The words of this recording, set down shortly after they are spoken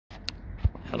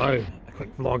Hello, a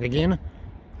quick vlog again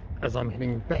as I'm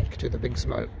heading back to the Big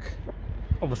Smoke.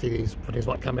 Obviously these footage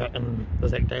might come out in the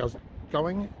exact day I was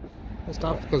going and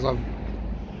stuff because I've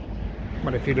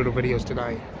made a few little videos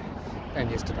today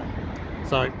and yesterday.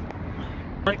 So,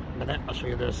 right, with that I'll show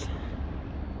you this.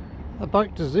 A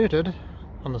boat deserted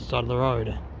on the side of the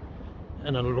road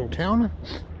in a little town.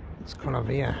 It's kind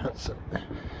of, yeah,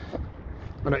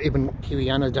 I know even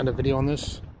Kiwiana's done a video on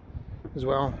this as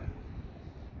well.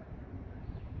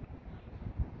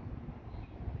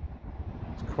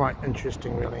 It's quite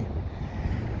interesting really.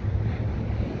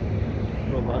 A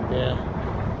little boat there.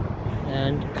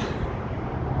 And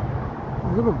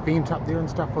a little vent up there and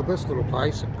stuff for this little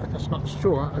place. I'm just not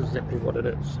sure exactly what it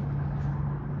is.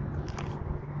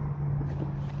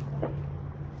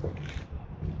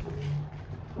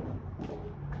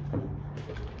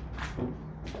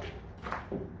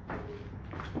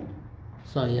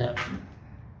 So yeah,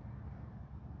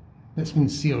 that's been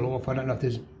sealed off. I don't know if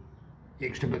there's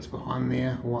extra bits behind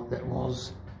there or what that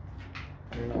was.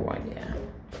 No idea.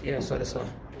 Yeah, so that's a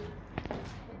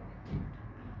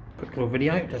quick little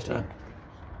video, just a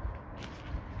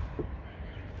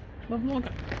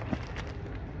vlog.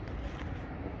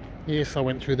 Yes, I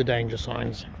went through the danger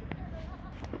signs.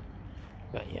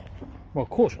 But yeah, well,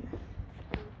 caution.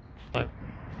 So,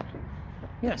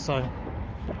 yeah, so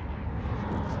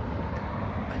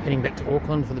heading back to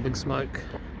Auckland for the Big Smoke.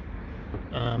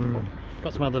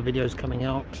 Got some other videos coming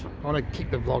out. I want to keep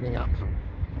the vlogging up.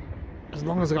 As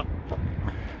long as I got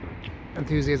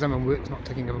enthusiasm and work's not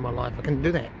taking over my life, I can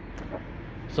do that.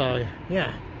 So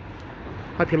yeah,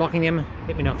 hope you're liking them.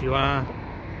 Let me know if you are.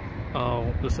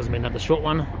 Oh, this has been another short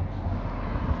one.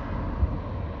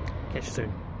 Catch you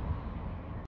soon.